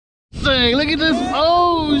thing. Look at this.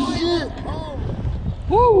 Oh shit.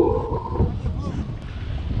 Woo.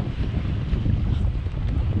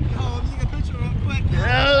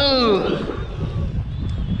 Oh.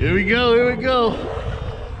 Here we go. Here we go.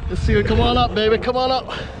 Let's see her. Come on up, baby. Come on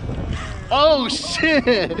up. Oh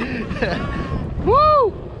shit.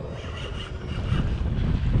 Woo.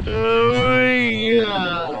 Oh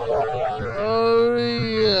yeah. Oh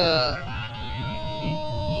yeah.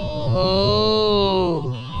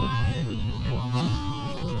 Oh.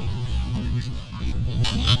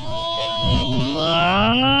 Nice.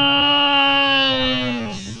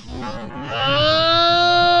 Oh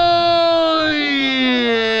yeah.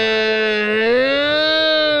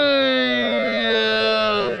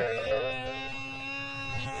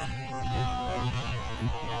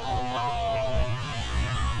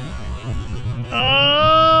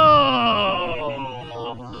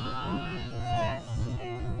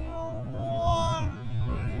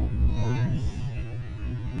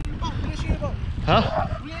 Huh?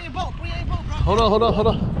 Hold on, hold on, hold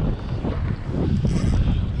on.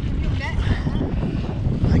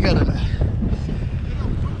 I got it.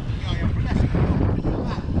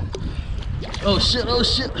 Oh shit, oh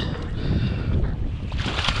shit.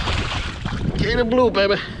 Gator blue,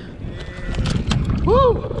 baby.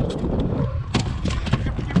 Woo!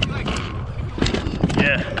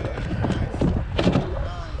 Yeah.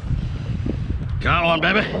 Got one,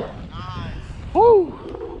 baby. Woo!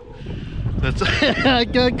 That's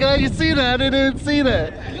can you see that? I didn't see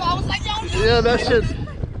that. Yo, I was like, yo. Yeah, that shit.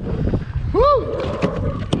 Woo!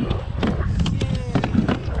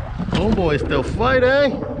 Homeboy still fight, eh?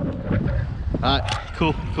 Alright,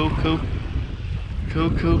 cool, cool, cool. Cool,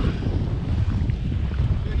 cool.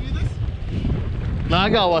 You need this? Nah, I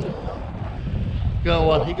got one. Got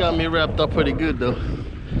one. He got me wrapped up pretty good though.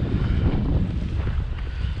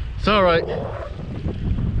 It's alright.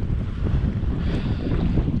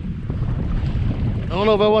 I don't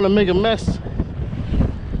know if I want to make a mess.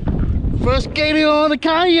 First gator on the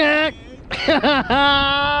kayak.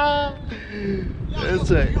 That's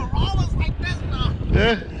it. You're always like this now.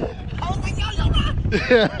 Yeah. I was like, yo.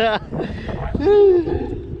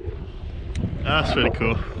 That's pretty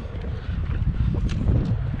cool.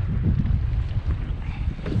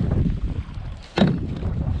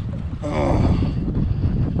 Oh.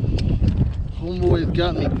 Homeboy's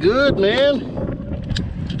got me good, man.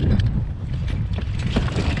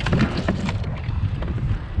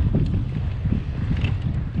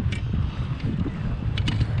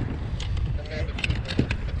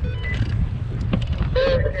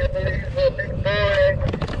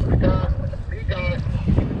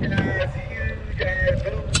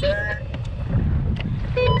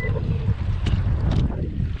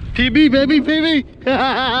 PB, baby, PB.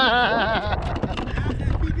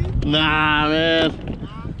 Nah, man.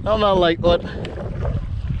 I'm not like what.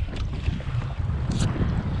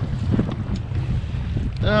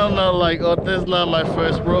 I'm not like what. This is not my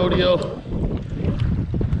first rodeo.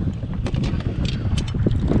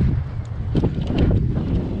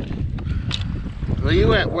 Where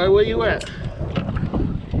you at? Where you at?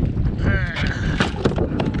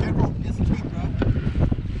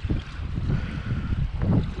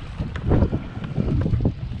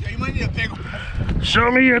 Show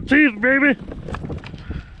me your teeth, baby.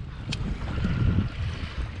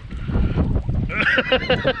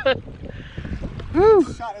 Woo.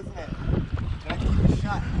 Shot, isn't it? Can I keep a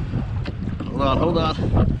shot? Hold on, hold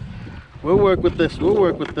on. We'll work with this. We'll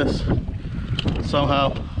work with this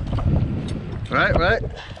somehow. Right, right.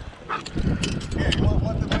 Here, you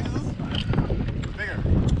want the noises? Bigger.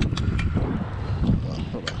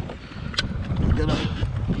 Hold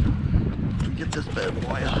on. Get this bad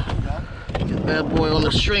boy out. Get bad boy on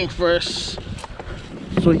the string first,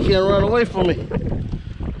 so he can't run away from me.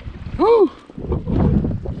 Woo!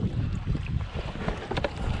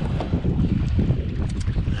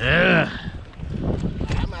 Yeah. I'm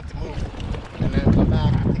gonna have to move and then come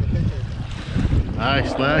back and take a picture.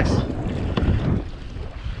 Nice, nice.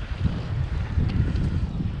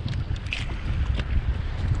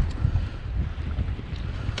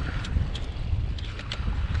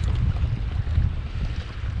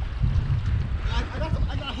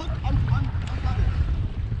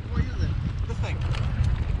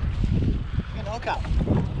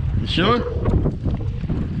 You sure? It's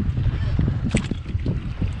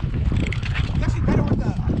actually better with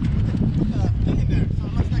the thing in there, so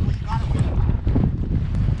it looks like what you got it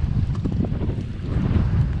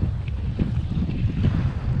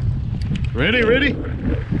with. Ready, ready?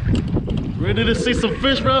 Ready to see some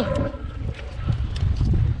fish, bro?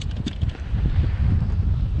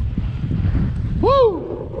 Woo!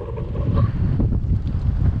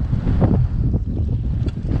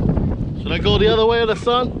 Should I go the other way of the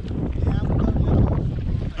sun?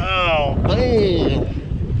 Oh, damn.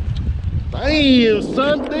 Damn,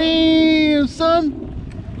 son. Damn, son.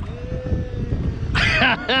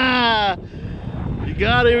 We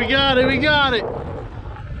got it, we got it, we got it.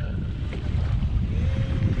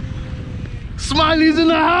 Smiley's in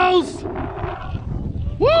the house.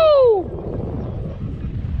 Woo!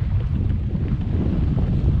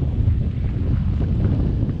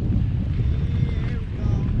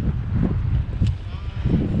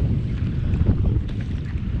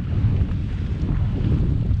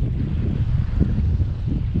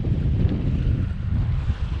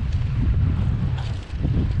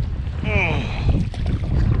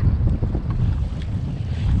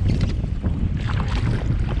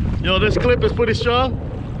 Yo, this clip is pretty strong.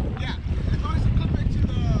 Yeah, as long as you clip it to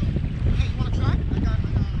the. Hey, you want to try? I got.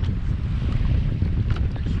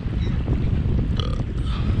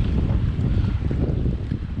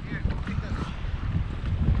 Here, take this.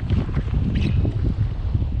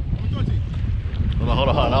 Hold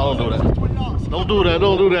on, I don't do that. Don't do that,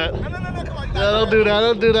 don't do that. No, come on. Yeah, don't do that,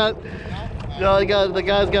 don't do that. No, the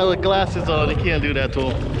guy's got the glasses on, he can't do that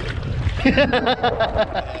to him.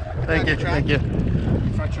 Thank you, thank you.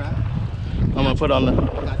 Front trap. I'm gonna put on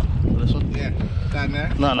this one. Yeah, that in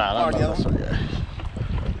there. No, Or the other one. yeah.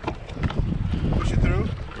 Push it through.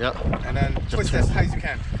 Yep. And then twist this as high as you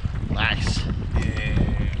can. Nice. Yeah.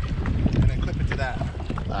 And then clip it to that.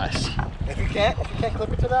 Nice. If you can't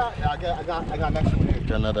clip it to that, yeah, I got next one here.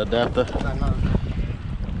 Got another adapter. Got another.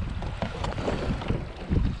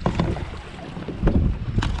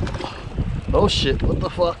 Oh shit, what the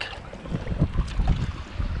fuck?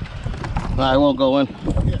 Nah, I won't go in.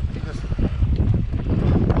 Yeah,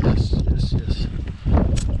 Yes.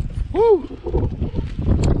 Woo!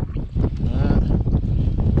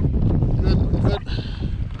 Good.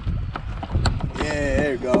 Yeah,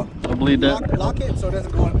 there you go. Don't bleed that. Lock it so it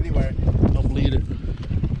doesn't go anywhere. Don't bleed it.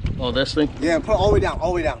 Oh, this thing? Yeah, put it all the way down, No,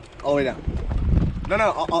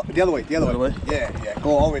 the other way, The other way? Yeah,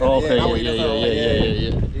 go all the way down. Oh, okay,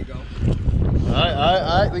 yeah. There you go.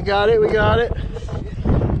 Alright, we got it.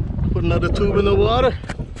 Put another tube in the water.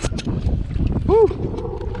 Woo!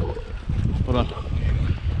 Hold on.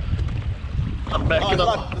 I'm backing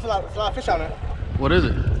up. There's a lot of fish out there. What is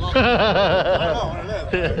it?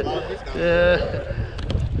 Yeah.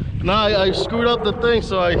 No, I screwed up the thing,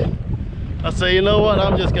 so I say, you know what?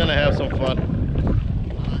 I'm just gonna have some fun.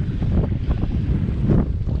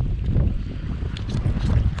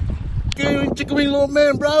 Chicken wing, little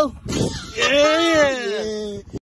man, bro. Yeah.